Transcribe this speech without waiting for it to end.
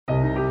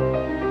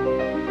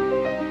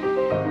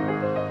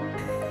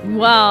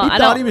Well, He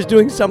thought he was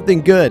doing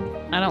something good.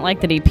 I don't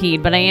like that he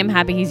peed, but I am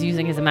happy he's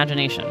using his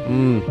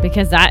imagination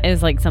because that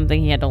is like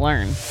something he had to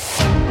learn.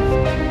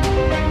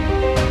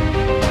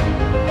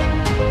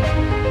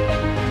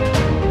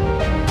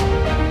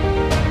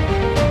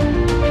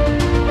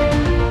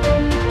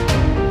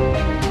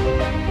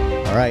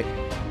 All right,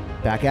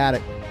 back at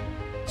it.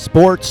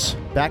 Sports.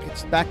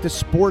 It's back to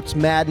sports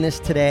madness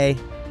today.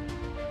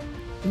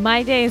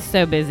 My day is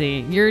so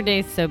busy. Your day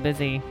is so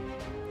busy.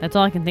 That's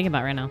all I can think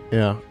about right now.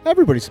 Yeah,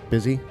 everybody's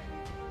busy.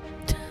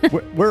 It's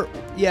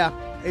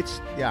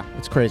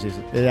crazy.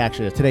 It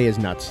actually is. Today is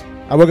nuts.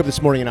 I woke up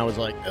this morning and I was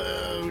like,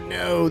 oh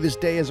no, this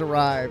day has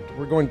arrived.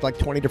 We're going to like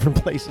 20 different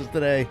places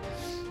today.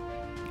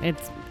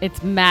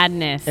 It's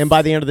madness. And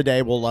by the end of the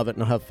day, we'll love it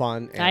and have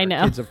fun. And I know.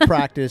 Our kids have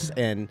practiced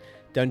and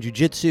done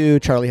jiu-jitsu.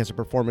 Charlie has a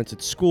performance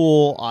at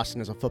school.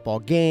 Austin has a football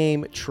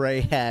game. Trey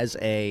has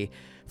a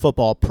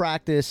football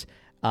practice.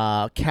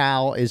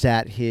 Cal is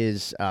at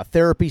his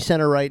therapy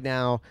center right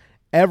now.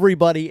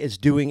 Everybody is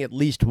doing at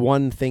least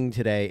one thing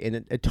today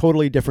in a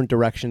totally different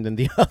direction than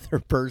the other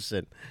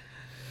person.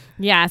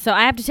 Yeah, so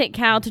I have to take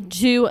Cal to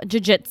do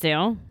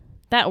jiu-jitsu.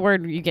 That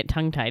word, you get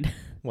tongue-tied.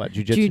 What,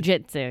 jiu-jitsu?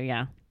 Jiu-jitsu,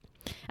 yeah.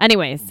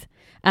 Anyways,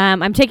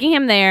 I'm taking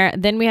him there.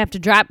 Then we have to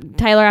drop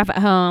Tyler off at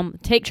home,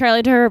 take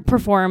Charlie to her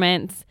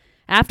performance.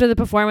 After the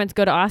performance,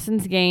 go to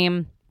Austin's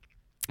game.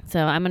 So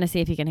I'm going to see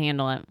if he can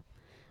handle it.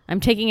 I'm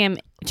taking him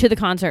to the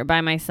concert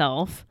by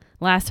myself.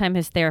 Last time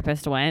his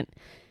therapist went.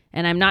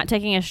 And I'm not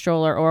taking a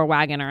stroller or a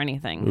wagon or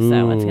anything.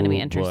 So it's going to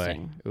be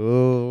interesting.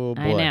 Oh,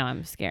 boy. I know.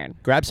 I'm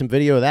scared. Grab some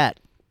video of that.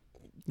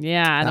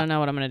 Yeah, I don't know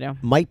what I'm going to do.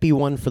 Might be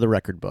one for the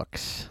record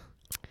books.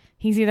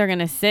 He's either going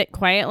to sit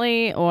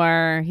quietly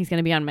or he's going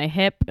to be on my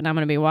hip and I'm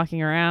going to be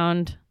walking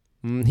around.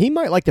 He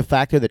might like the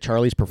fact that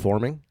Charlie's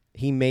performing.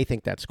 He may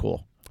think that's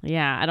cool.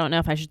 Yeah, I don't know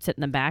if I should sit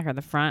in the back or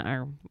the front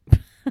or...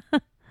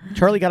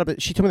 Charlie got up.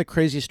 She told me the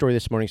craziest story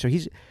this morning. So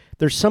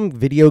there's some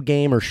video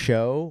game or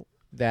show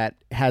that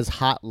has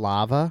hot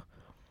lava.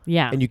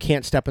 Yeah. And you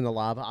can't step in the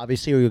lava,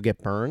 obviously, or you'll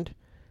get burned.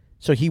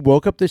 So he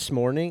woke up this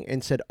morning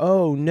and said,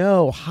 oh,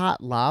 no,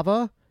 hot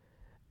lava,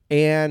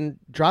 and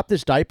dropped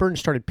his diaper and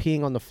started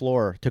peeing on the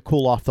floor to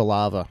cool off the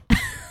lava.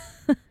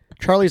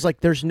 Charlie's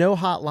like, there's no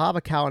hot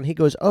lava, Cal. And he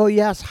goes, oh,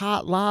 yes,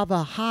 hot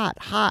lava,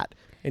 hot.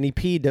 And he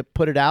peed to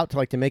put it out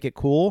to make it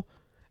cool.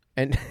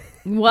 And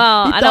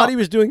well, he thought he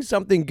was doing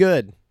something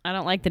good. I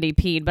don't like that he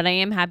peed, but I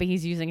am happy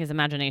he's using his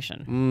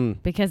imagination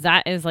because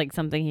that is like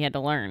something he had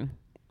to learn.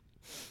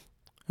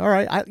 All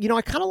right. I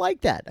kind of like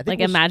that. I think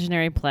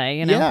imaginary play,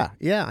 you know?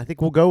 Yeah. I think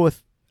we'll go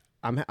with,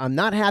 I'm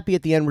not happy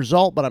at the end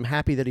result, but I'm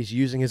happy that he's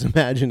using his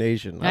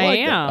imagination. I like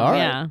that. All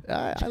right.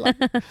 Yeah. I like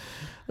it.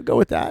 I'll go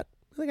with that.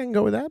 I think I can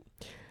go with that.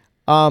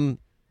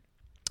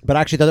 But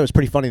I actually thought it was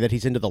pretty funny that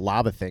he's into the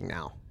lava thing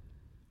now,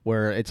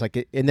 where it's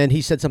like, and then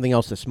he said something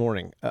else this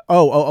morning.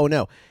 Oh,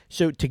 no.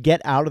 So to get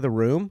out of the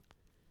room,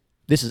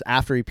 this is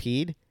after he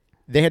peed,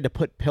 they had to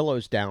put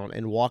pillows down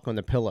and walk on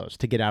the pillows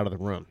to get out of the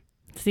room.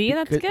 See,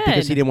 that's good.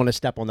 Because he didn't want to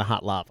step on the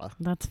hot lava.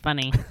 That's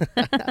funny.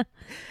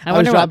 I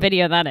wonder what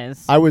video that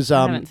is. I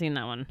haven't seen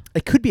that one.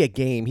 It could be a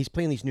game. He's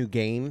playing these new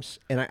games,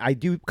 and I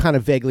do kind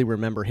of vaguely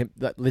remember him.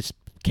 This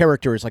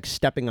character is like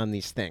stepping on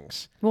these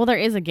things. Well, there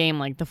is a game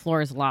like the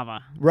floor is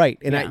lava. Right,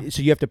 and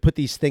so you have to put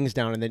these things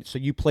down, and then so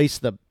you place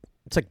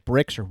it's like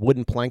bricks or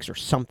wooden planks or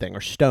something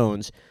or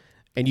stones.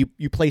 And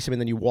you place them and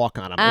then you walk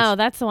on them. Oh,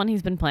 that's the one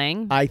he's been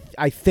playing? I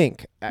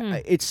think.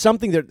 It's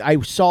something that I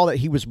saw that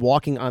he was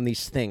walking on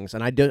these things.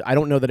 And I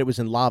don't know that it was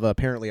in lava.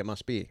 Apparently it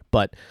must be.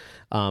 But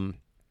I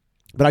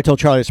told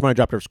Charlie this morning I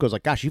dropped her off school. I was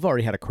like, gosh, you've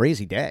already had a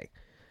crazy day.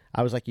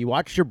 I was like, you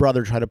watched your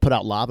brother try to put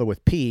out lava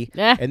with pee.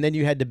 And then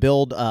you had to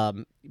build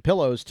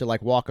pillows to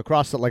like walk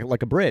across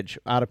like a bridge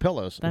out of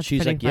pillows. That's and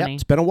she's like, funny. yeah,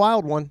 it's been a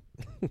wild one.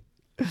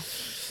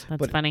 That's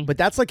funny. But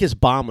that's like his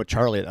bond with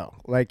Charlie, though.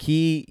 Like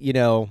he,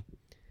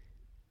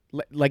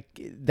 like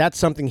that's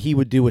something he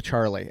would do with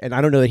Charlie, and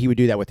I don't know that he would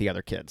do that with the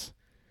other kids.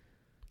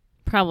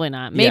 Probably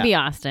not. Maybe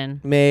Austin.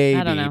 Maybe,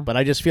 I don't know. But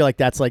I just feel like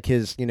that's like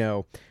his,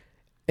 in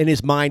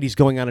his mind, he's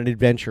going on an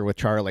adventure with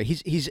Charlie.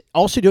 He's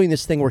also doing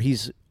this thing where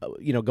he's,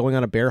 going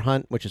on a bear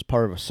hunt, which is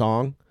part of a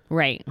song.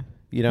 Right.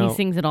 He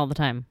sings it all the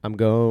time. I'm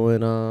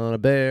going on a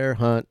bear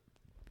hunt.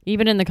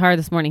 Even in the car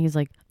this morning, he's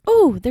like,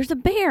 "Oh, there's a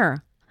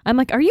bear." I'm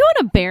like, "Are you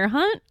on a bear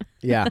hunt?"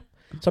 Yeah.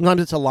 Sometimes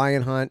it's a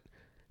lion hunt.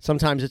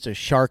 Sometimes it's a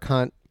shark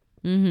hunt.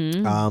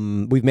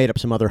 Mm-hmm. We've made up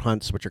some other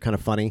hunts, which are kind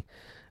of funny.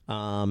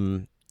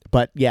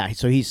 But yeah,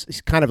 so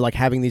he's kind of like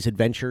having these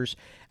adventures.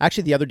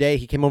 Actually, the other day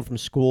he came home from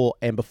school,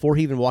 and before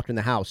he even walked in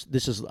the house,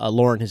 this is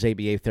Lauren, his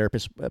ABA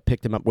therapist,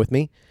 picked him up with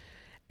me,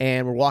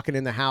 and we're walking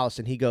in the house,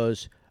 and he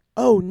goes,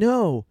 "Oh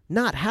no,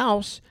 not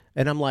house!"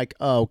 And I'm like,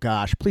 "Oh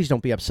gosh, please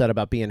don't be upset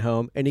about being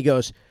home." And he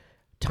goes,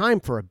 "Time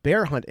for a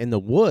bear hunt in the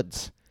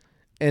woods."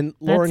 And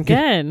Lauren,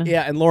 that's good.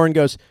 Yeah, and Lauren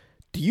goes,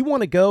 "Do you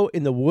want to go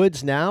in the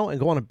woods now and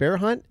go on a bear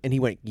hunt?" And he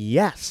went,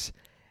 "Yes."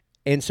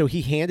 And so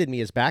he handed me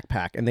his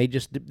backpack, and they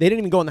didn't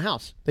even go in the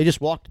house. They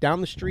just walked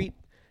down the street,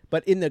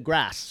 but in the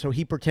grass. So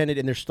he pretended,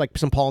 and there's like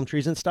some palm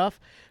trees and stuff.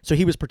 So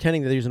he was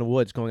pretending that he was in the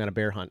woods going on a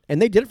bear hunt.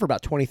 And they did it for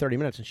about 20, 30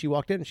 minutes. And she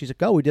walked in and she's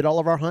like, oh, we did all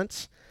of our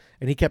hunts.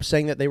 And he kept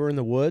saying that they were in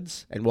the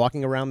woods and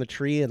walking around the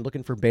tree and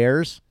looking for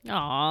bears.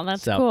 Oh,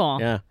 that's So, cool.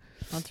 Yeah.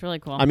 That's really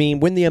cool. I mean,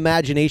 when the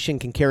imagination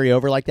can carry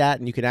over like that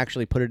and you can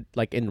actually put it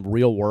like in the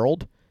real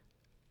world,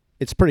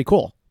 it's pretty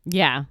cool.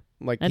 Yeah.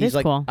 Like That he's is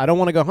like, cool. I don't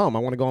want to go home. I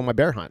want to go on my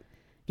bear hunt.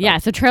 Yeah,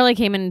 so Charlie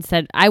came in and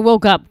said, I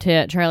woke up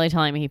to Charlie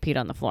telling me he peed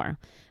on the floor.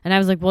 And I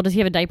was like, well, does he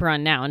have a diaper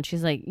on now? And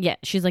she's like, yeah.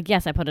 She's like,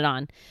 yes, I put it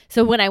on.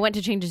 So when I went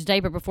to change his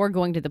diaper before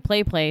going to the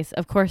play place,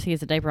 of course he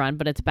has a diaper on,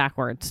 but it's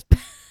backwards.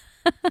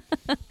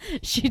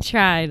 She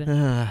tried.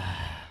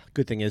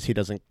 Good thing is he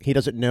doesn't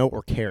know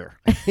or care.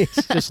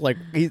 It's just like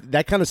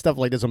that kind of stuff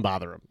like doesn't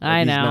bother him. Like, I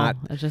he's know. not-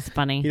 It's just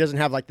funny. He doesn't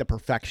have like the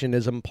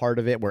perfectionism part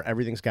of it where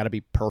everything's got to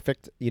be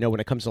perfect. You know, when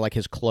it comes to like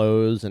his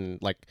clothes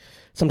and like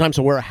sometimes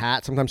he'll wear a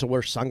hat, sometimes he'll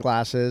wear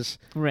sunglasses,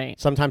 Right.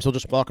 sometimes he'll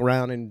just walk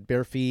around in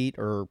bare feet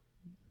or,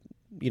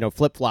 you know,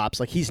 flip flops.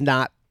 Like he's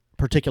not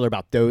particular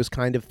about those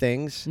kind of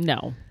things.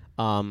 No.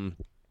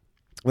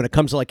 When it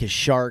comes to like his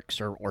sharks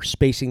or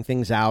spacing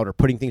things out or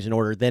putting things in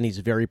order, then he's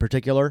very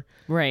particular.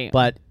 Right.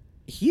 But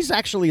he's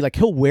actually like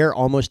he'll wear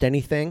almost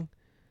anything.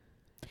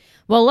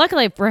 Well,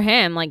 luckily for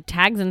him, like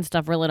tags and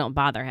stuff really don't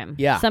bother him.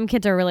 Yeah. Some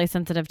kids are really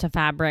sensitive to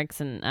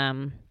fabrics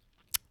and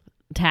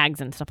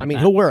tags and stuff like I mean,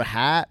 that. he'll wear a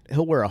hat,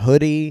 he'll wear a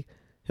hoodie,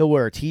 he'll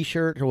wear a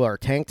t-shirt, he'll wear a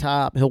tank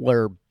top, he'll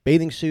wear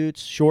bathing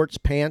suits, shorts,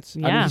 pants. I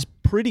mean, Yeah. he's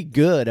pretty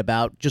good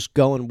about just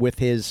going with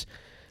his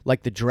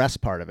like the dress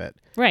part of it.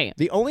 Right.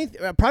 The only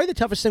probably the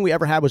toughest thing we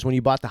ever had was when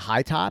you bought the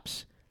high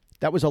tops.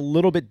 That was a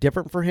little bit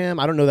different for him.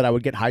 I don't know that I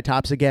would get high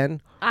tops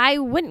again. I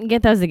wouldn't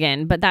get those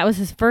again, but that was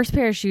his first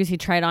pair of shoes he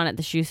tried on at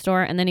the shoe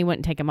store, and then he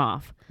wouldn't take them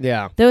off.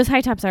 Yeah. Those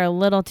high tops are a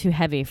little too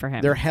heavy for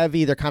him. They're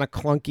heavy, they're kind of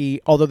clunky,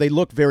 although they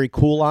look very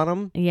cool on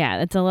him.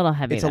 Yeah, it's a little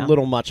heavy. It's though. a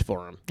little much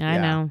for him. I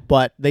know.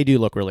 But they do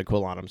look really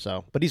cool on him,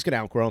 so. But he's going to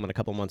outgrow them in a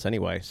couple months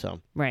anyway,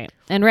 so. Right.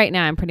 And right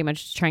now I'm pretty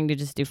much trying to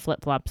just do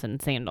flip-flops and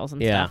sandals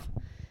and Yeah. stuff.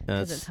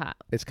 Because it's hot.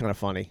 It's kind of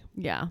funny.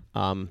 Yeah.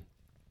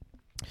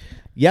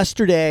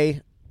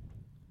 Yesterday,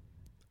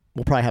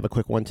 we'll probably have a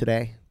quick one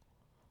today.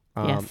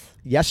 Yes.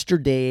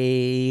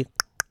 Yesterday,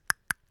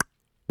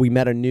 we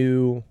met a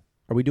new.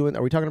 Are we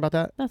talking about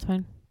that? That's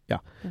fine. Yeah.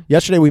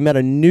 Yesterday, we met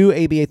a new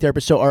ABA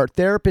therapist. So our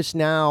therapist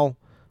now,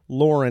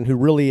 Lauren, who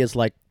really is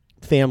like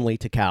family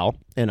to Cal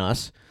and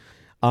us,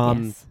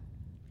 Yes.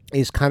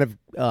 is kind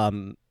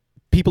of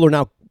people are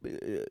now.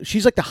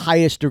 She's like the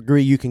highest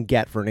degree you can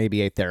get for an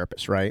ABA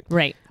therapist, right?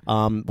 Right.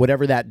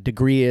 Whatever that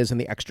degree is and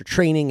the extra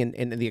training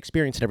and the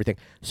experience and everything.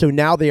 So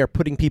now they are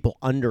putting people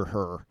under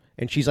her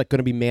and she's like going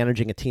to be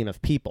managing a team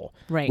of people,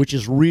 Right. which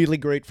is really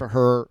great for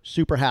her,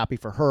 super happy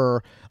for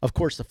her. Of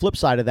course, the flip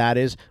side of that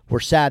is we're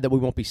sad that we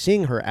won't be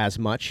seeing her as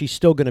much. She's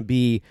still going to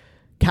be,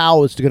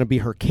 Cal is going to be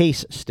her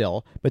case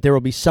still, but there will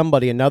be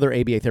somebody, another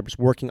ABA therapist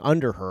working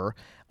under her,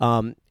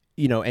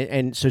 you know,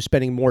 and so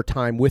spending more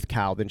time with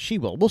Cal than she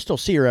will. We'll still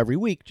see her every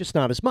week, just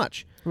not as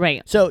much.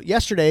 Right. So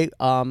yesterday,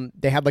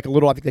 they had like a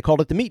little, I think they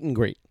called it the meet and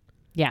greet,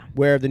 Yeah.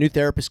 where the new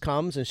therapist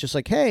comes and it's just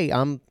like, hey,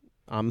 I'm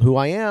who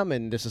I am,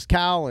 and this is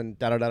Cal, and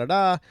da da da da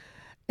da.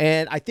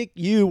 And I think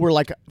you were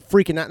like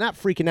freaking out, not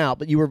freaking out,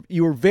 but you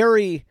were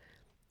very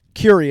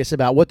curious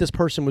about what this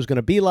person was going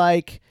to be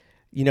like,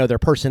 you know, their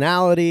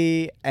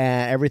personality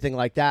and everything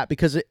like that,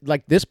 because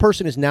like this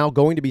person is now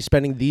going to be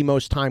spending the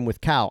most time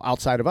with Cal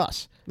outside of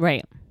us.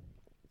 Right.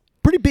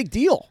 Pretty big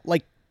deal.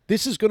 Like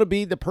this is going to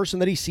be the person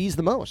that he sees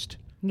the most.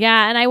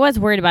 Yeah, and I was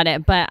worried about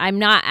it, but I'm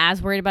not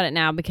as worried about it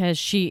now because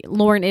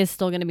Lauren is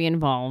still going to be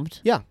involved.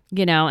 Yeah.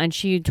 You know, and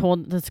she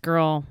told this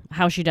girl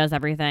how she does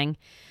everything.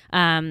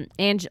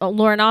 And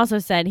Lauren also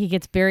said he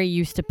gets very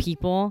used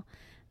to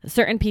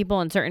certain people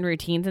and certain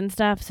routines and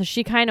stuff. So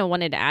she kind of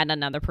wanted to add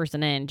another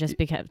person in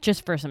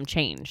just for some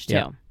change too.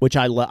 Yeah. Which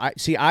I love.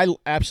 I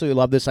absolutely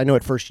love this. I know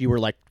at first you were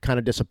like kind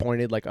of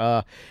disappointed, like,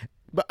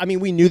 but I mean,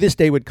 we knew this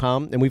day would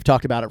come and we've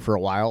talked about it for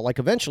a while. Like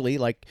eventually,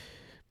 like,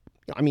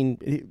 I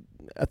mean,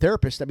 a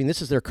therapist, I mean,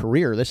 this is their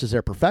career. This is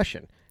their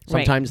profession.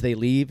 Sometimes they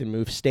leave and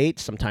move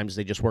states. Sometimes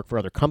they just work for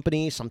other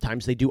companies.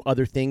 Sometimes they do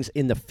other things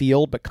in the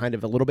field, but kind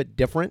of a little bit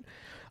different.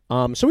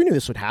 So we knew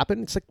this would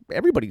happen. It's like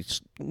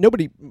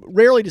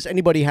rarely does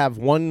anybody have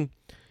one,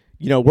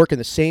 you know, work in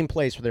the same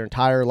place for their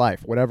entire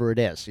life, whatever it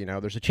is. You know,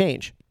 there's a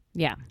change.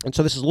 Yeah. And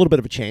so this is a little bit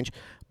of a change,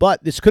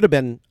 but this could have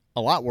been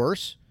a lot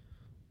worse.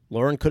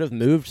 Lauren could have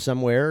moved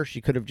somewhere.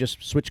 She could have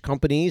just switched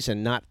companies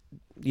and not,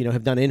 you know,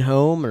 have done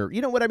in-home or,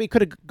 you know what I mean?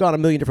 Could have gone a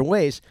million different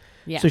ways.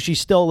 Yeah. So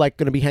she's still like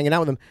going to be hanging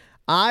out with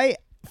them.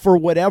 For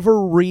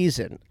whatever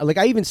reason, like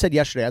I even said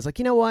yesterday, I was like,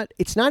 you know what?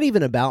 It's not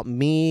even about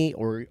me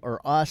or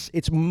us.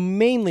 It's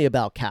mainly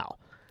about Cal.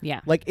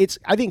 Yeah. Like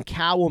I think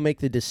Cal will make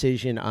the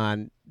decision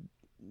on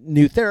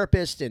new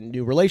therapists and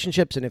new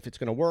relationships and if it's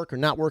going to work or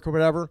not work or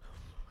whatever.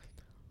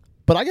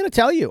 But I got to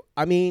tell you,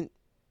 I mean,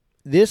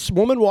 this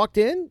woman walked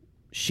in,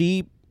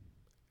 she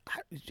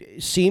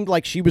seemed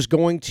like she was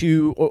going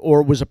to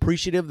or was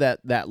appreciative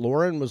that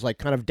Lauren was like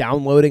kind of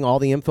downloading all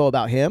the info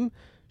about him.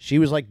 She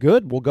was like,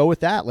 good, we'll go with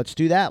that. Let's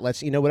do that.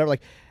 Let's, you know, whatever.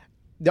 Like,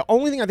 The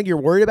only thing I think you're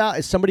worried about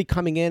is somebody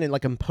coming in and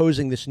like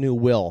imposing this new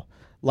will,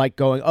 like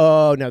going,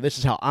 oh no, this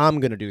is how I'm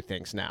going to do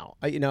things now.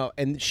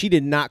 And she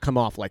did not come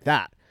off like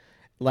that.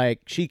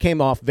 Like she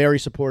came off very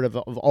supportive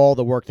of all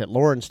the work that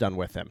Lauren's done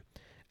with him.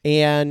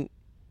 And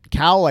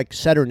Cal like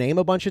said her name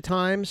a bunch of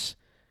times.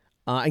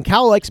 And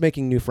Cal likes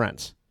making new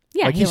friends.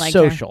 Yeah, like he he's liked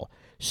social.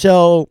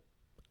 So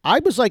I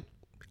was like,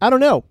 I don't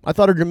know. I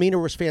thought her demeanor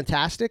was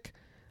fantastic.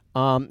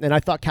 And I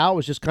thought Cal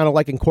was just kind of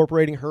like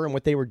incorporating her and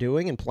what they were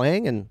doing and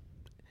playing. And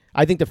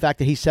I think the fact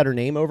that he said her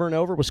name over and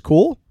over was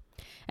cool.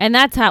 And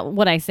that's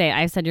what I say.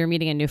 I said you're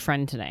meeting a new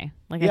friend today.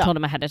 Like I told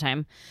him ahead of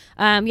time.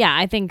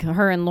 I think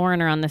her and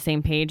Lauren are on the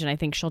same page, and I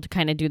think she'll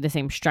kind of do the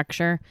same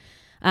structure.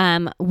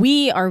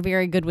 We are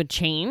very good with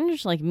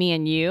change, like me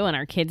and you and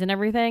our kids and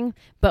everything.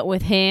 But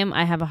with him,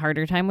 I have a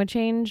harder time with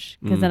change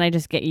because then I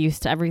just get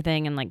used to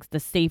everything and like the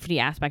safety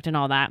aspect and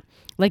all that.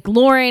 Like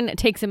Lauren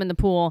takes him in the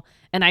pool,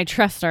 and I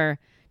trust her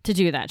to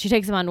do that. She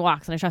takes him on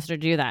walks, and I trust her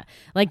to do that.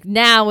 Like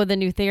now with a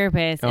new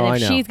therapist, and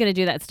if she's going to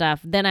do that stuff,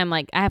 then I'm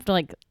like, I have to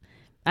like,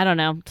 I don't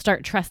know,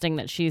 start trusting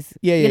that she's,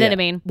 you know what I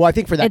mean? Well, I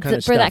think for that kind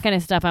of stuff. For that kind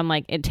of stuff, I'm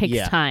like, it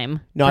takes time.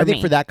 No, I think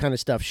for that kind of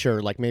stuff,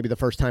 sure. Like maybe the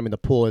first time in the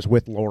pool is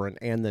with Lauren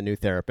and the new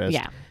therapist.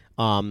 Yeah.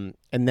 And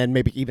then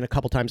maybe even a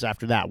couple times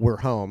after that, we're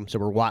home. So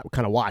we're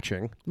kind of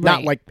watching. Right.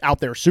 Not like out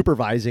there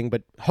supervising,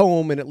 but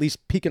home and at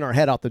least peeking our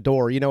head out the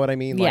door. You know what I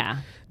mean? Like,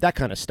 that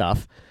kind of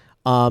stuff.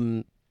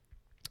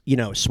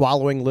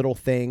 Swallowing little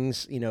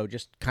things,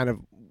 just kind of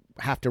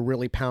have to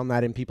really pound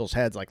that in people's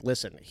heads. Like,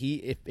 listen,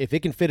 if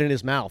it can fit in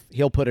his mouth,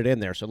 he'll put it in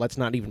there. So let's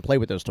not even play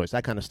with those toys,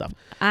 that kind of stuff.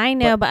 I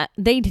know, but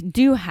they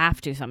do have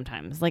to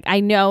sometimes. Like,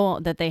 I know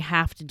that they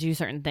have to do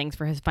certain things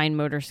for his fine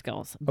motor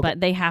skills, but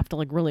they have to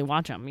like really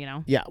watch him,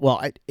 Yeah,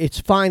 well,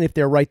 it's fine if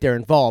they're right there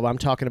involved. I'm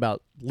talking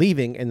about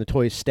leaving and the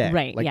toys stay.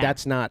 Right, like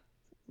that's not,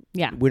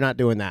 yeah, we're not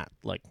doing that.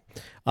 Like,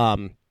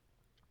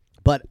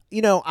 but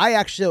I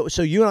actually,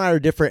 so you and I are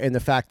different in the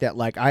fact that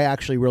like, I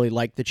actually really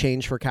like the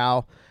change for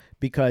Cal.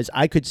 Because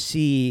I could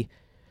see,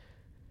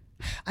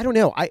 I don't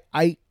know,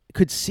 I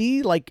could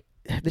see like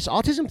this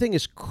autism thing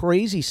is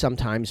crazy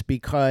sometimes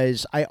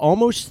because I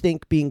almost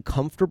think being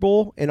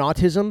comfortable in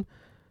autism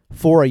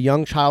for a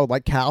young child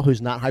like Cal who's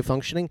not high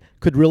functioning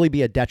could really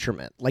be a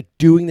detriment. Like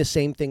doing the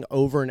same thing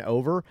over and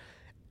over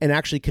and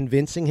actually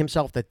convincing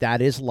himself that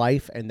that is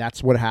life and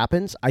that's what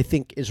happens, I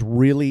think is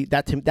really,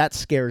 that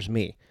scares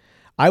me.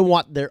 I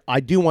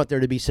do want there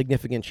to be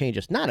significant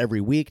changes. Not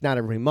every week, not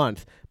every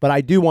month, but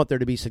I do want there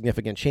to be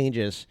significant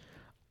changes,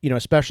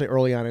 especially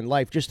early on in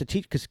life, just to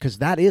teach, because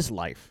that is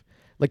life.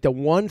 Like the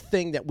one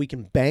thing that we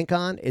can bank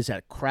on is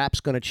that crap's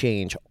going to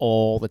change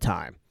all the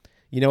time.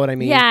 You know what I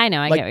mean? Yeah, I know.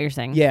 I get what you're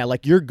saying. Yeah,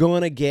 like you're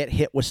going to get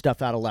hit with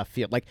stuff out of left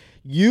field. Like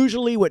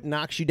usually what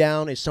knocks you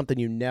down is something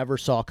you never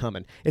saw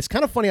coming. It's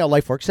kind of funny how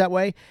life works that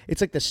way.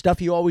 It's like the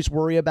stuff you always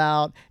worry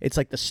about. It's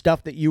like the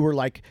stuff that you were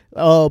like,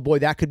 oh boy,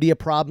 that could be a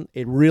problem.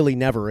 It really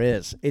never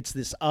is. It's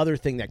this other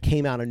thing that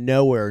came out of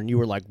nowhere and you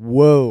were like,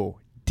 whoa,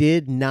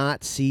 did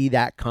not see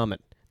that coming.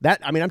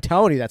 I'm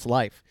telling you, that's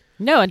life.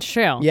 No, it's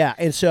true. Yeah,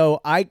 and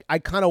so I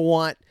kind of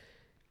want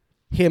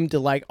him to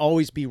like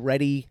always be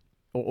ready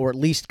or at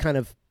least kind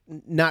of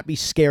not be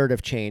scared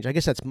of change. I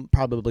guess that's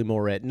probably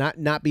more it.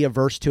 Not be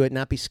averse to it,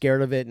 not be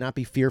scared of it, not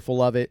be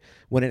fearful of it.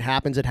 When it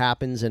happens,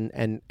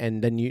 and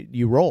then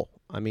you roll.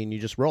 I mean, you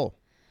just roll.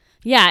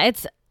 Yeah,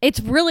 it's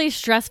really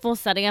stressful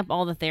setting up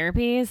all the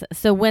therapies.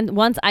 So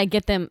once I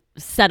get them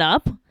set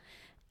up,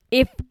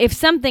 if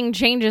something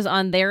changes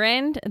on their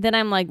end, then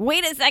I'm like,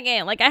 wait a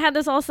second, like I had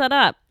this all set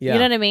up. Yeah. You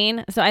know what I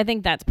mean? So I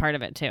think that's part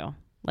of it too.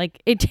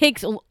 Like it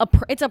takes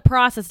it's a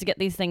process to get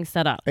these things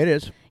set up. It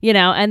is.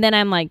 And then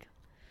I'm like,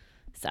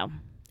 so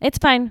it's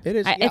fine. It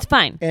is. It's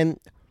fine. And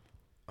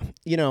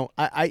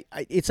I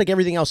it's like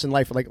everything else in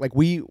life. Like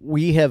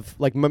we have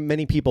like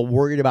many people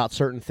worried about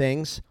certain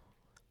things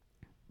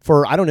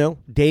for, I don't know,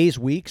 days,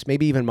 weeks,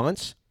 maybe even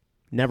months.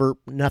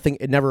 Nothing.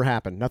 It never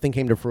happened. Nothing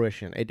came to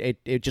fruition.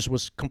 It just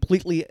was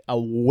completely a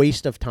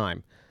waste of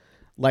time.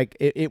 Like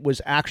it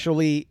was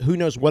actually, who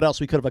knows what else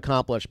we could have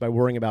accomplished by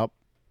worrying about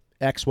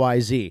X, Y,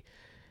 Z.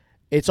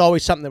 It's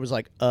always something that was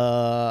like,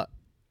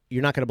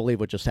 you're not going to believe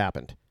what just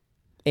happened.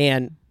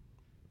 And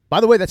by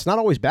the way, that's not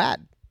always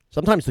bad.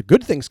 Sometimes the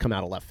good things come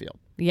out of left field.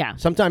 Yeah.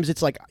 Sometimes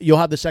it's like you'll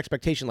have this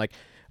expectation like,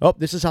 oh,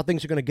 this is how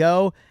things are going to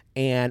go,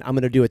 and I'm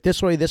going to do it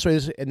this way,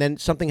 and then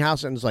something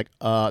happens and it's like,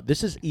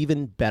 this is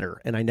even better,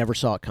 and I never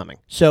saw it coming.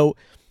 So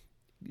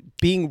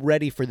being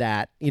ready for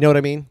that, you know what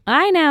I mean?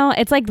 I know.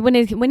 It's like when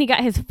he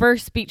got his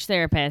first speech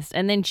therapist,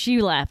 and then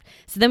she left.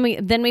 So then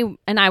we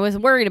and I was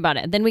worried about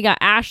it. Then we got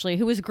Ashley,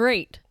 who was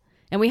great.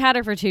 And we had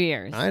her for 2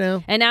 years. I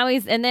know. And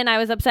then I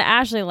was upset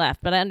Ashley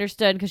left, but I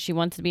understood because she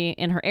wants to be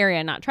in her area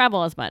and not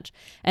travel as much.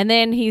 And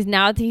then he's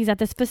at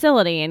this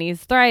facility and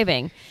he's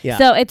thriving. Yeah.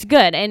 So it's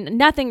good. And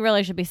nothing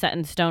really should be set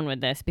in stone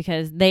with this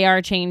because they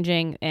are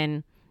changing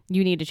and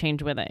you need to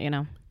change with it,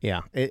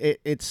 Yeah. It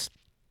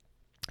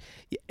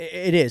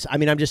is. I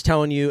mean, I'm just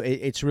telling you,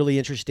 it's really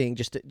interesting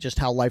just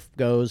how life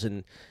goes.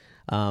 And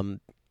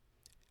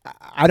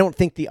I don't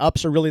think the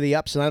ups are really the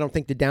ups, and I don't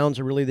think the downs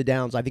are really the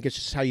downs. I think it's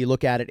just how you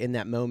look at it in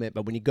that moment.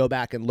 But when you go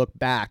back and look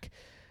back,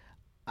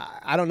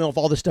 I don't know if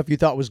all the stuff you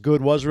thought was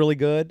good was really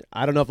good.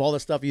 I don't know if all the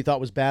stuff you thought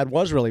was bad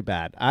was really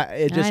bad.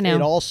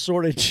 It all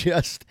sort of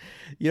just,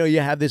 you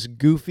have this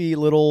goofy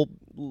little.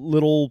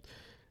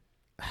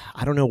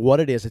 I don't know what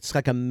it is. It's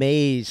like a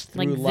maze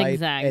through like life,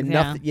 zigzags, and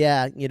nothing.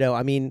 Yeah,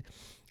 I mean,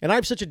 and I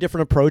have such a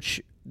different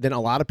approach than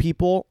a lot of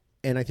people,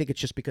 and I think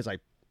it's just because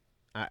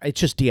it's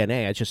just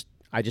DNA.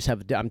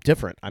 I'm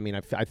different. I mean,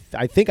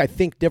 I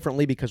think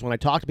differently because when I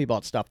talk to people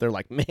about stuff, they're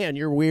like, "Man,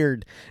 you're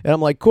weird," and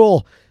I'm like,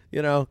 "Cool,"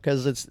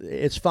 because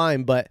it's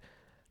fine. But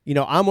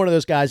I'm one of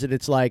those guys that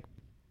it's like,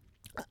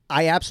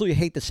 I absolutely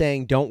hate the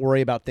saying, "Don't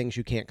worry about things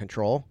you can't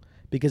control,"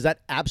 because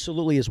that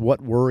absolutely is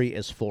what worry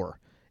is for.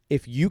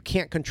 If you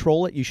can't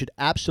control it, you should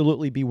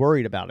absolutely be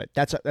worried about it.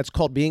 That's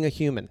called being a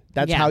human.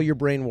 That's how your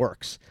brain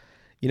works.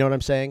 You know what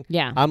I'm saying?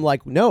 Yeah. I'm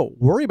like, no,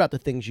 worry about the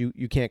things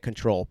you can't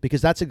control,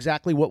 because that's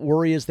exactly what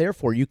worry is there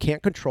for. You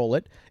can't control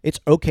it.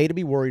 It's okay to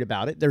be worried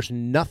about it. There's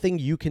nothing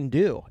you can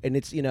do. And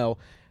it's,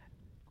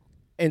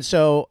 and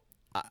so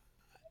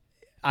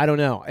I don't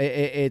know.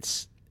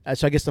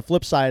 So I guess the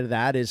flip side of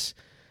that is,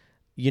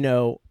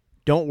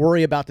 don't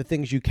worry about the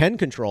things you can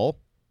control,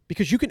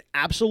 because you can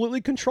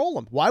absolutely control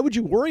them. Why would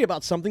you worry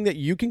about something that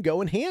you can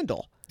go and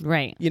handle?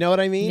 Right. You know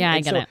what I mean? Yeah,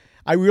 I get it.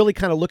 I really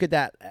kind of look at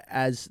that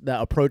as the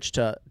approach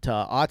to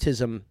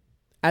autism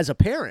as a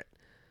parent.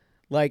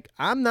 Like,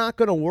 I'm not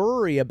going to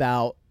worry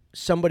about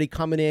somebody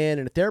coming in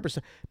and a therapist,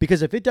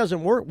 because if it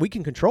doesn't work, we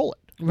can control it.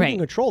 We can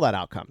control that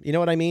outcome. You know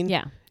what I mean?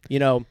 Yeah.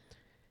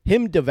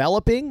 Him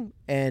developing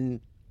and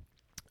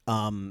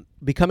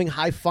becoming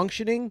high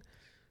functioning,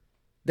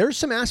 there's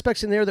some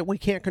aspects in there that we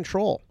can't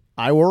control.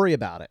 I worry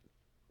about it.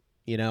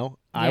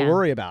 I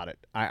worry about it.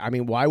 I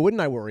mean, why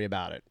wouldn't I worry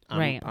about it?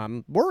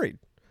 I'm worried.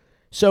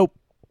 So,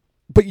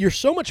 but you're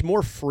so much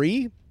more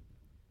free,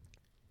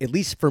 at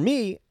least for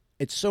me,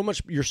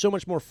 you're so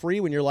much more free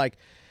when you're like,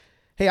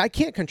 hey, I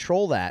can't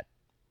control that.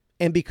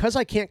 And because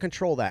I can't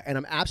control that and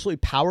I'm absolutely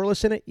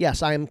powerless in it,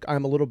 yes, I'm a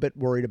little bit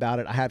worried about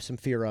it. I have some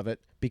fear of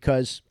it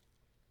because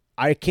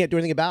I can't do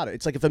anything about it.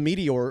 It's like if a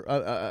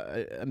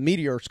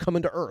meteor's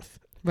coming to Earth.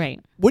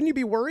 Right. Wouldn't you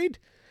be worried?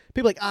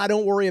 People are like,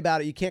 don't worry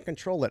about it. You can't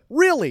control it.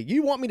 Really?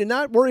 You want me to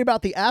not worry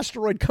about the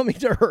asteroid coming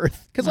to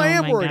Earth? Because I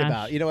am worried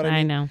about it. You know what I mean?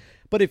 I know.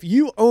 But if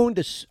you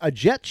owned a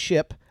jet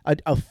ship,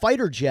 a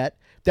fighter jet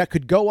that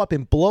could go up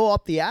and blow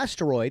up the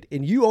asteroid,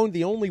 and you owned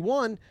the only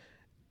one,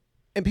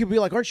 and people be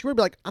like, aren't you worried?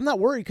 Be like, I'm not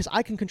worried because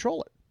I can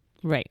control it.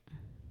 Right.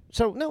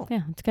 So, no.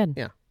 Yeah, it's good.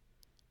 Yeah.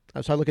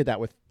 So I look at that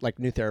with like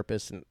new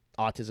therapists and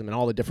autism and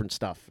all the different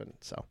stuff. And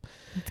so.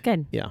 It's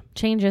good. Yeah.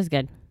 Change is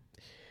good.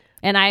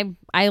 And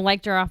I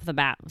liked her off the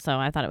bat, so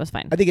I thought it was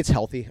fine. I think it's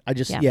healthy.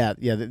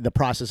 The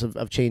process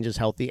of change is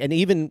healthy. And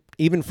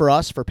even for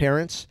us, for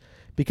parents,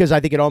 because I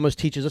think it almost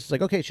teaches us, it's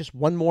like, okay, it's just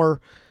one more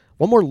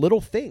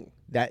little thing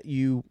that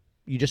you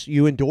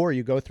endure,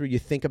 you go through, you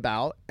think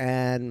about,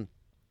 and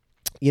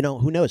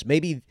who knows?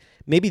 Maybe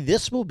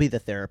this will be the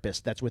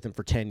therapist that's with him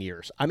for 10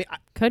 years. I mean,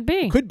 could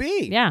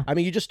be. Yeah. I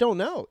mean, you just don't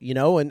know,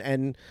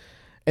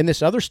 and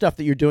this other stuff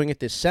that you're doing at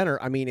this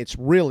center, I mean, it's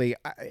really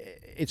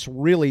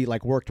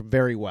like worked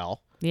very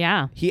well.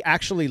 Yeah. He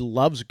actually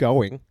loves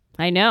going.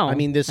 I know. I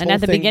mean, and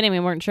at the beginning we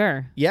weren't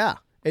sure. Yeah.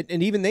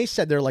 And even they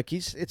said they're like,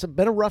 it's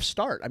been a rough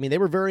start. I mean, they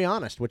were very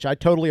honest, which I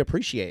totally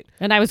appreciate.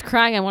 And I was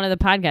crying on one of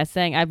the podcasts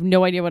saying, I have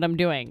no idea what I'm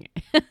doing.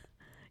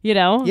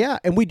 Yeah,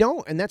 and we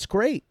don't, and that's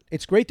great.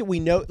 It's great that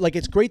we know, like,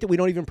 it's great that we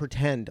don't even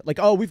pretend, like,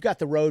 oh, we've got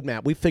the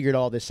roadmap, we figured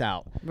all this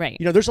out. Right.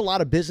 There's a lot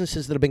of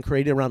businesses that have been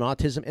created around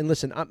autism, and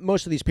listen,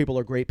 most of these people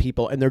are great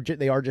people, and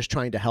they are just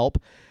trying to help,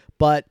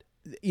 but,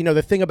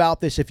 the thing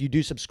about this, if you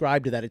do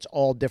subscribe to that, it's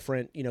all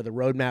different, the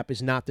roadmap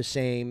is not the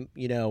same,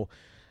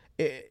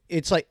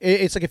 it's like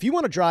if you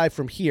want to drive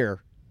from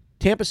here,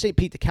 Tampa St.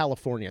 Pete to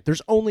California,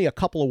 there's only a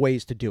couple of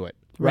ways to do it,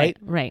 right?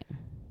 Right.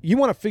 You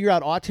want to figure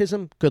out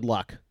autism, good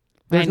luck.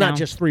 There's not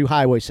just 3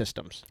 highway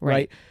systems,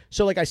 right?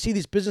 So, like, I see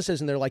these businesses,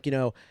 and they're like,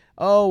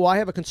 oh, I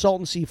have a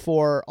consultancy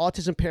for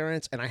autism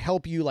parents, and I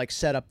help you, like,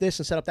 set up this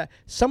and set up that.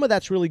 Some of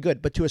that's really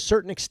good, but to a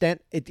certain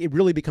extent, it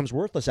really becomes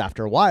worthless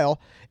after a while.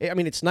 I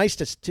mean, it's nice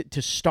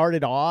to start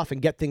it off and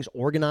get things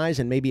organized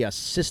and maybe a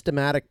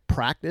systematic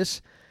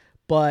practice,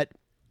 but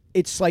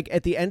it's like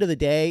at the end of the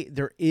day,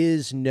 there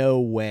is no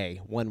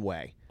one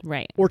way.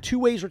 Right. Or 2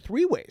 ways or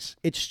 3 ways.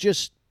 It's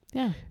just,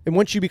 yeah. And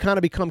once you kind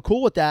of become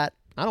cool with that,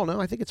 I don't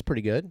know. I think it's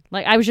pretty good.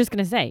 Like, I was just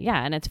going to say,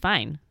 yeah, and it's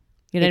fine.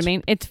 You know what I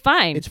mean? It's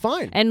fine. It's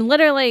fine. And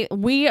literally,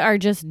 we are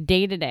just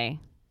day to day.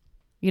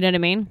 You know what I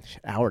mean?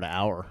 Hour to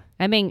hour.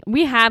 I mean,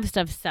 we have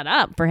stuff set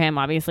up for him,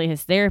 obviously,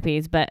 his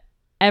therapies, but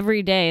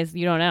every day is,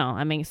 you don't know.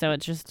 I mean, so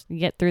it's just, you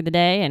get through the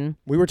day and...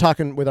 We were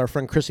talking with our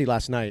friend Chrissy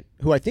last night,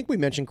 who I think we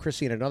mentioned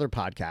Chrissy in another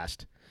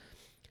podcast.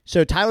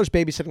 So Tyler's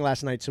babysitting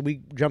last night, so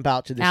we jump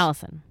out to this...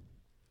 Allison.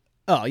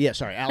 Oh, yeah,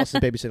 sorry.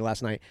 Allison's babysitting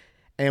last night.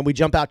 And we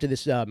jump out to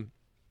this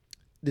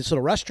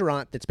little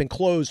restaurant that's been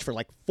closed for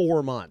like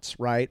 4 months,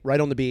 right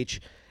on the beach.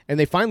 And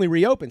they finally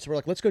reopened. So we're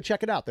like, let's go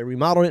check it out. They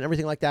remodeled it and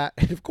everything like that.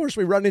 And of course,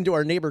 we run into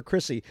our neighbor,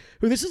 Chrissy,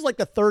 who this is like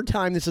the third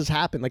time this has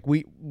happened. Like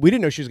we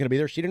didn't know she was going to be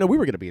there. She didn't know we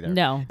were going to be there.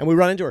 No. And we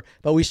run into her.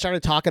 But we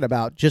started talking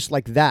about just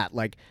like that,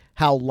 like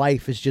how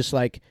life is just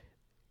like,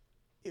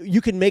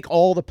 you can make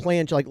all the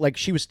plans. Like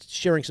she was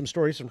sharing some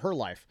stories from her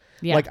life.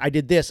 Yeah. Like I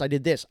did this, I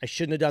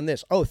shouldn't have done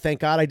this. Oh, thank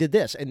God I did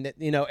this. And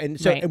and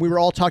so Right. and we were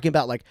all talking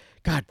about like,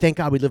 God, thank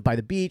God we live by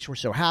the beach. We're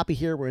so happy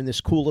here. We're in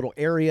this cool little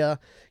area,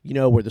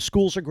 where the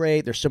schools are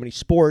great. There's so many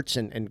sports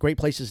and great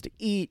places to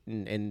eat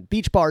and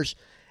beach bars.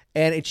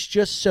 And it's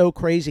just so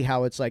crazy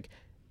how it's like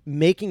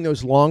making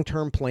those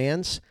long-term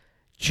plans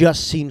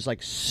just seems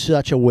like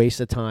such a waste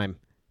of time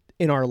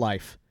in our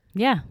life.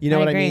 Yeah. You know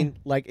what I agree. mean?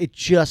 Like it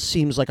just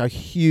seems like a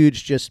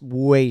huge just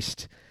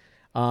waste.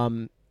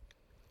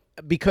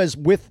 Because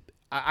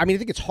I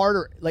think it's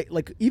harder.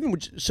 Like even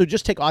so,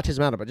 just take autism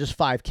out of it. Just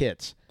 5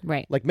 kids.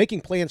 Right. Like making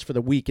plans for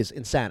the week is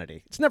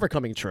insanity. It's never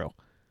coming true.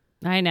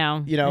 I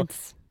know.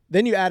 It's,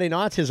 Then you add in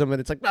autism,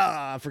 and it's like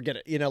forget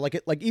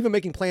it. Like even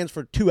making plans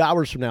for 2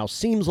 hours from now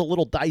seems a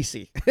little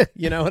dicey.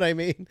 You know what I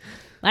mean?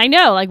 I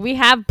know. Like we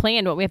have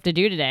planned what we have to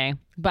do today,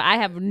 but I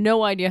have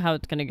no idea how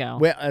it's going to go.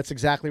 Well, that's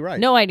exactly right.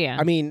 No idea.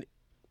 I mean,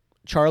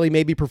 Charlie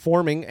may be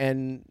performing,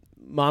 and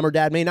mom or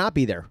dad may not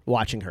be there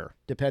watching her.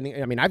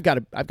 Depending, I mean, I've got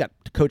to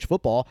coach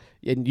football,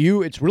 and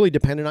it's really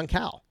dependent on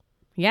Cal.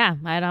 Yeah,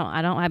 I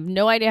have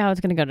no idea how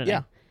it's going to go today.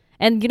 Yeah.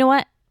 And you know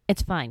what?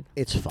 It's fine.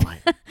 It's fine.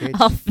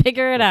 I'll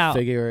figure it out.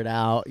 Figure it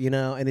out,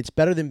 and it's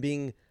better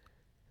than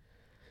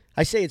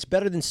it's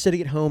better than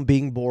sitting at home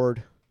being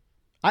bored.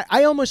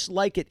 I almost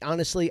like it,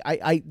 honestly.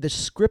 The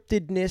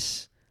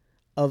scriptedness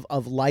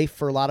of life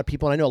for a lot of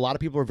people, and I know a lot of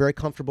people are very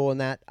comfortable in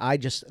that. I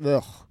just,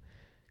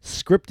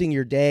 scripting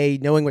your day,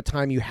 knowing what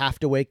time you have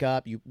to wake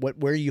up,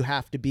 where you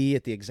have to be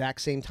at the exact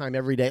same time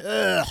every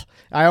day.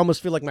 I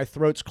almost feel like my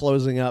throat's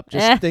closing up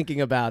just thinking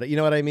about it. You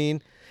know what I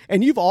mean?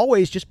 And you've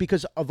always, just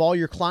because of all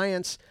your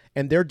clients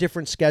and their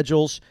different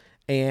schedules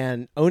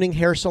and owning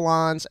hair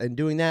salons and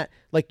doing that,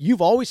 like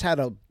you've always had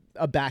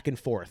a back and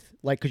forth,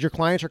 like, because your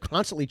clients are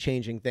constantly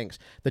changing things.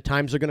 The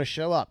times they're going to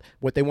show up,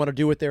 what they want to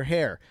do with their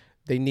hair.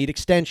 They need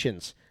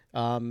extensions.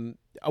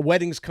 A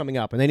wedding's coming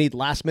up and they need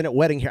last minute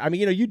wedding hair. I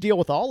mean, you deal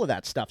with all of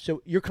that stuff.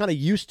 So you're kind of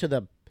used to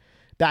the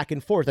back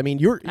and forth. I mean,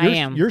 you're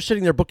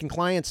sitting there booking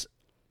clients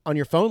on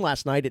your phone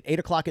last night at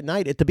 8:00 at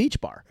night at the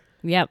beach bar.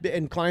 Yep.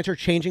 And clients are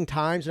changing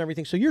times and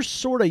everything. So you're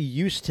sort of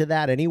used to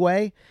that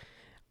anyway.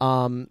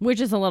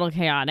 Which is a little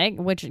chaotic,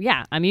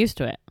 I'm used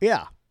to it.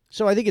 Yeah.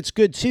 So I think it's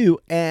good too.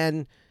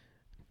 And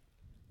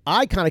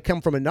I kind of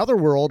come from another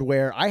world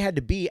where I had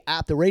to be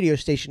at the radio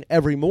station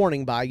every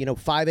morning by,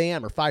 5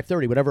 a.m. or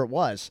 5:30, whatever it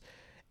was.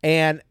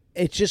 And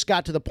it just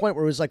got to the point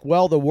where it was like,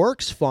 well, the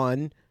work's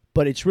fun,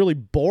 but it's really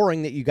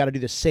boring that you got to do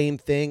the same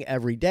thing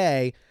every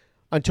day,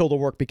 until the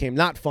work became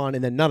not fun,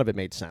 and then none of it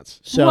made sense.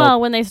 So, well,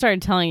 when they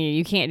started telling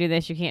you can't do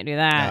this, you can't do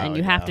that, and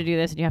you have to do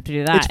this and you have to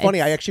do that. It's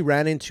funny. I actually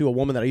ran into a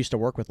woman that I used to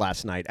work with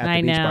last night at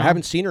the beach bar. I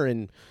haven't seen her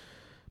in,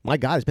 my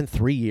God, it's been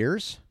 3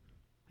 years.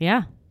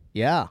 Yeah.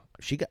 Yeah.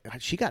 She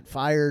got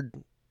fired,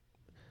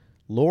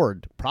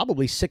 Lord,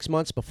 probably 6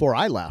 months before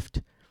I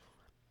left.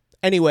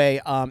 Anyway,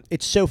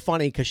 it's so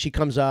funny because she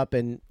comes up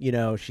and,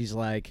 she's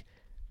like,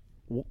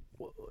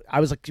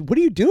 I was like, what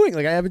are you doing?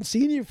 Like, I haven't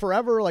seen you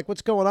forever. Like,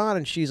 what's going on?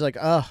 And she's like,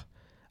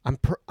 I'm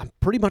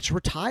pretty much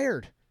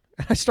retired.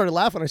 And I started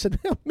laughing. I said,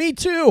 me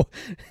too.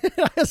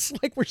 I was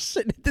like, we're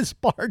sitting at this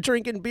bar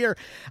drinking beer.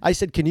 I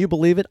said, can you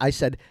believe it? I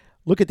said,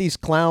 look at these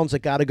clowns that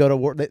got to go to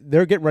work.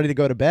 They're getting ready to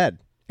go to bed.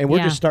 And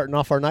we're just starting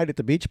off our night at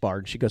the beach bar.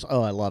 And she goes,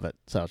 oh, I love it.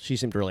 So she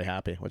seemed really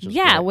happy. Which is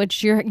great.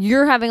 Which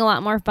you're having a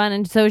lot more fun,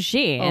 and so is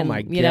she. Oh, and,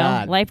 my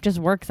God. Life just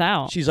works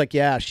out. She's like,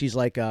 I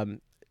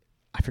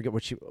forget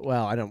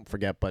I don't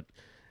forget, but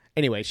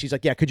anyway, she's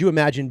like, yeah, could you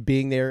imagine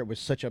being there? It was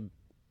such a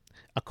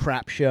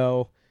crap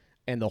show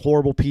and the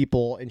horrible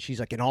people. And she's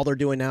like, and all they're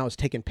doing now is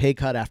taking pay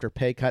cut after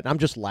pay cut. And I'm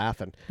just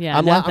laughing. Yeah,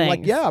 I'm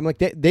like,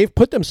 they've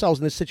put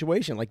themselves in this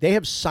situation. Like, they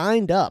have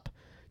signed up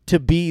to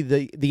be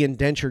the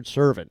indentured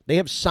servant. They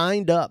have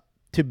signed up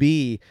to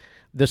be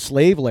the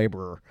slave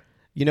laborer.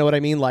 You know what I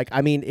mean? Like,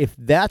 if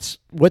that's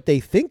what they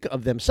think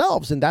of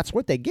themselves, and that's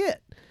what they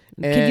get.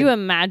 Could you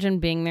imagine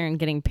being there and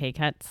getting pay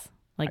cuts?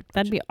 Like,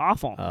 that'd be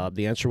awful.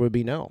 The answer would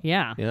be no.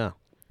 Yeah. Yeah.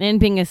 And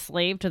being a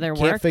slave to their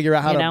work. Can't figure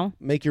out how to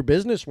make your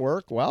business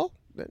work. Well,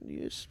 then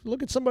you just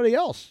look at somebody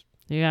else.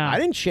 Yeah. I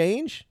didn't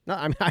change. No,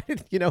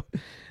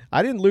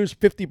 I didn't lose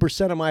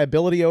 50% of my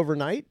ability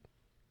overnight.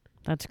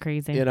 That's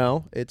crazy.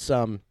 It's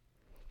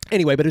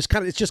anyway, but it's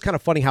just kind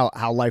of funny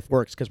how life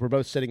works, because we're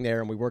both sitting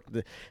there and we work at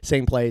the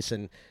same place,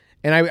 and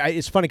I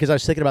it's funny because I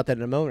was thinking about that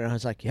in a moment, and I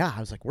was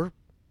like, we're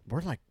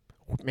like,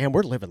 man,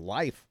 we're living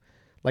life.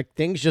 Like,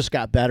 things just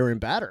got better and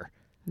better.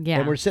 Yeah.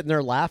 And we're sitting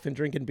there laughing,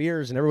 drinking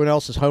beers, and everyone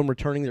else is home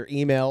returning their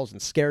emails and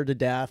scared to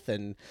death,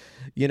 and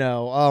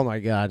oh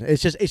my God,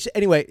 it's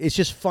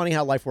just funny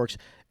how life works.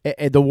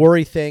 And the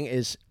worry thing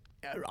is,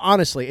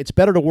 honestly, it's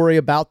better to worry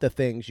about the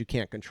things you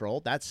can't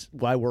control. That's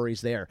why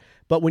worry's there.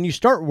 But when you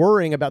start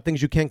worrying about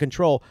things you can't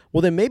control,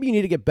 well, then maybe you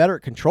need to get better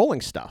at controlling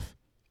stuff.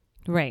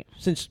 Right.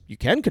 Since you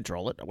can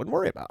control it, I wouldn't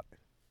worry about it.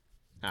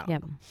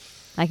 Yep.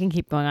 I can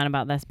keep going on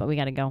about this, but we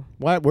got to go.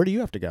 Where do you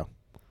have to go?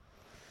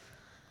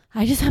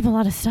 I just have a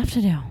lot of stuff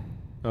to do.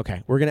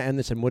 Okay, we're going to end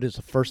this, and what is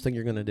the first thing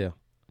you're going to do?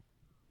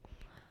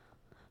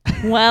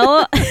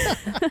 Well,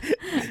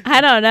 I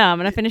don't know. I'm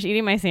going to finish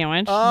eating my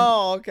sandwich.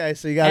 Oh, okay.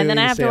 So you got and then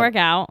I have to work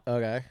out.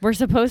 Okay. We're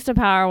supposed to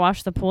power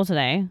wash the pool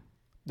today.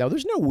 No,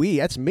 there's no we.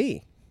 That's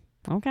me.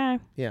 Okay.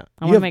 Yeah.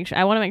 I want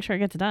to make sure it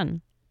gets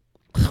done.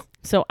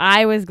 So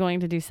I was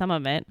going to do some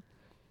of it.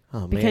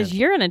 Oh, because man.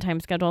 you're in a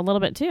time schedule a little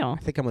bit too. I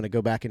think I'm going to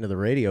go back into the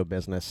radio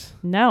business.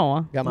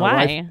 No. Got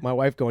Why? My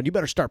wife going, you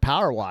better start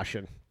power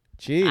washing.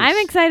 Jeez.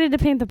 I'm excited to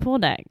paint the pool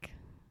deck.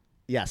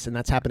 Yes, and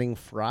that's happening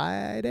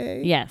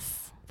Friday?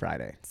 Yes.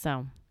 Friday.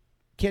 So.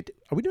 Are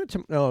we doing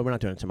it No, we're not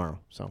doing it tomorrow.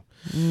 So.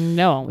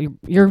 No,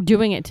 you're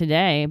doing it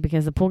today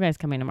because the pool guy's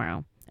coming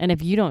tomorrow. And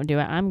if you don't do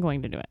it, I'm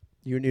going to do it.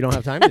 You don't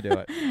have time to do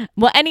it.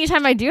 Well,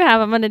 anytime I do have,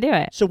 I'm going to do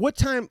it. So what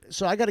time?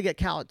 So I got to get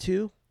Cal at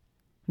 2?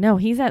 No,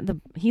 he's at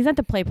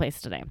the play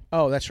place today.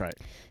 Oh, that's right.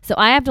 So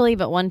I have to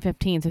leave at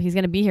 1:15, so he's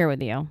going to be here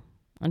with you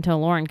until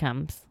Lauren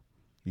comes.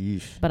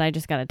 Yeesh. But I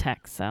just got a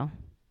text, so.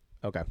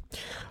 Okay.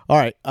 All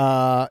right.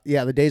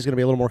 Yeah, the day's going to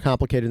be a little more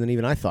complicated than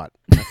even I thought.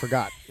 I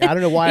forgot. I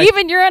don't know why.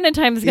 Even you're on a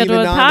time schedule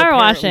with power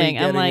washing.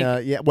 I'm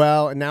like. Yeah,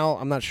 well, and now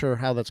I'm not sure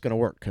how that's going to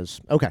work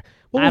because, okay.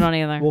 Well, I don't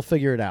either. We'll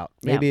figure it out.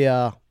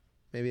 Yeah.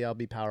 Maybe I'll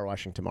be power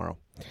washing tomorrow.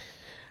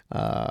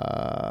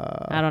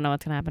 I don't know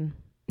what's going to happen.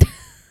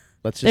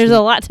 There's a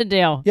lot to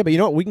do. Yeah, but you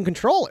know what? We can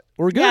control it.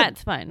 We're good. Yeah,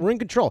 it's fine. We're in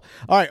control.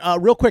 All right,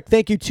 real quick,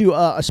 thank you to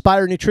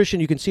Aspire Nutrition.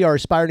 You can see our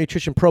Aspire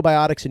Nutrition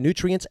probiotics and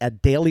nutrients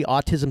at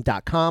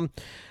dailyautism.com.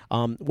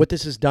 What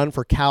this has done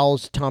for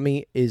Cal's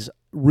tummy is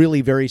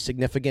really very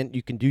significant.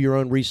 You can do your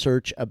own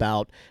research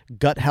about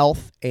gut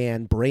health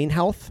and brain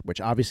health, which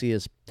obviously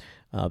is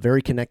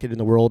very connected in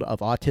the world of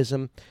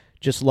autism.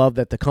 Just love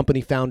that the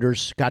company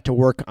founders got to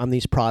work on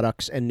these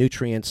products and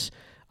nutrients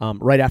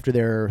right after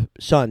their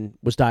son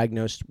was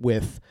diagnosed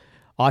with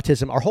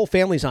autism. Our whole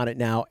family's on it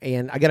now,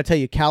 and I got to tell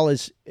you, Cal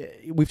is,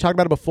 we've talked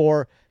about it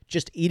before,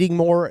 just eating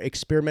more,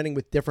 experimenting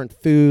with different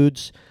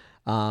foods,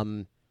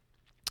 healthier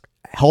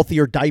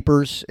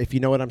diapers, if you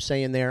know what I'm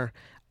saying there.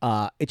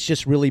 It's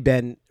just really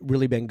been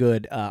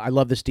good. I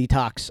love this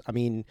detox. I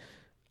mean,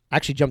 I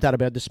actually jumped out of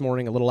bed this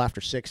morning a little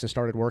after 6 and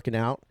started working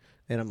out,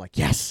 and I'm like,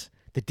 yes,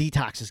 the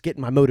detox is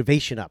getting my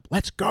motivation up.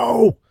 Let's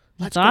go.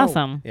 That's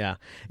awesome. Yeah,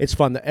 it's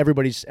fun.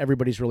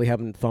 Everybody's really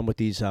having fun with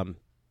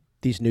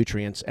these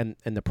nutrients and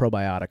the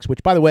probiotics,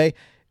 which, by the way,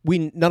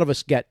 none of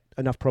us get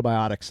enough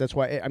probiotics. That's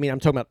why, I mean, I'm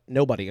talking about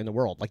nobody in the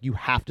world. Like, you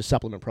have to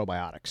supplement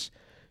probiotics.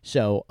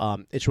 So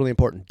it's really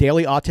important.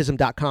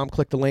 DailyAutism.com.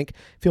 Click the link.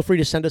 Feel free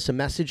to send us a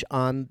message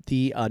on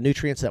the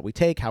nutrients that we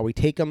take, how we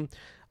take them.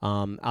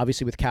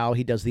 Obviously, with Cal,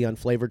 he does the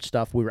unflavored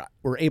stuff. We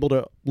were able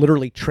to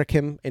literally trick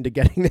him into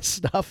getting this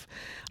stuff.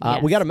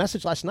 Yes. We got a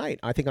message last night,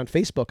 I think, on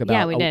Facebook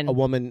about a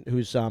woman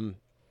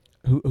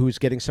who's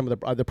getting some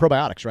of the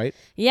probiotics, right?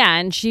 Yeah,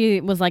 and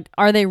she was like,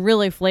 "Are they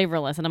really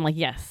flavorless?" And I'm like,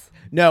 "Yes."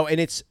 No, and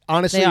it's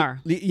honestly, they are.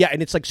 Yeah,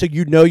 and it's like, so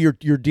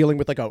you're dealing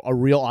with like a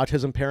real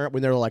autism parent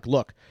when they're like,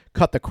 look,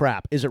 cut the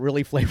crap. Is it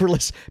really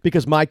flavorless?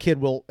 Because my kid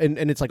will, and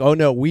it's like, oh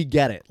no, we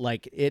get it.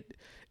 Like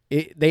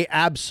they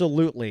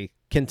absolutely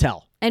can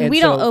tell. And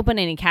we don't open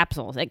any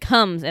capsules. It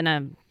comes in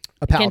a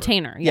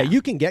container. Yeah,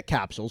 you can get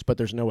capsules, but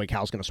there's no way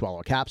Cal's going to swallow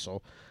a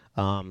capsule.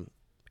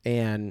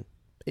 And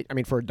I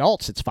mean, for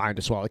adults, it's fine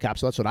to swallow a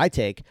capsule. That's what I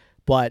take.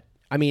 But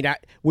I mean,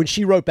 when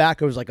she wrote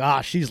back, I was like,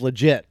 she's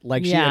legit.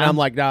 Like, and I'm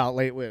like, no,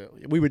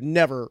 we would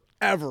never,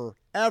 ever,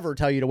 ever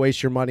tell you to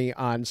waste your money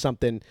on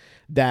something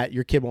that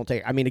your kid won't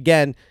take. I mean,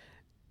 again,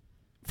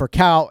 for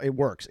Cal, it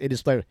works. It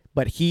is flavor,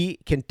 but he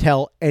can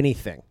tell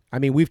anything. I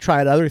mean, we've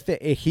tried other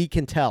things. He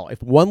can tell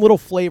if one little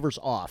flavor's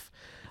off,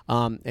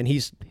 and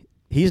he's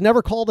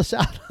never called us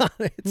out on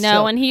it.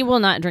 No, and he will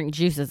not drink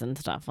juices and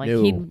stuff. Like,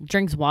 he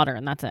drinks water,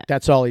 and that's it.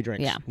 That's all he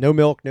drinks. Yeah. No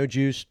milk, no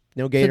juice,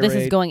 no Gatorade. So this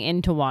is going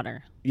into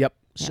water. Yep.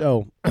 Yeah.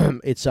 So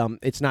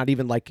it's not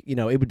even like, it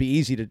would be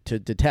easy to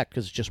detect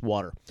because it's just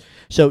water.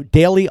 So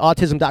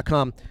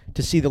dailyautism.com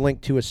to see the link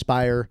to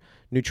Aspire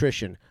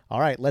Nutrition. All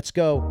right, let's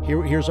go.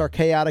 Here's our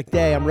chaotic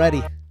day. I'm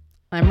ready.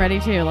 I'm ready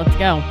too. Let's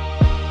go.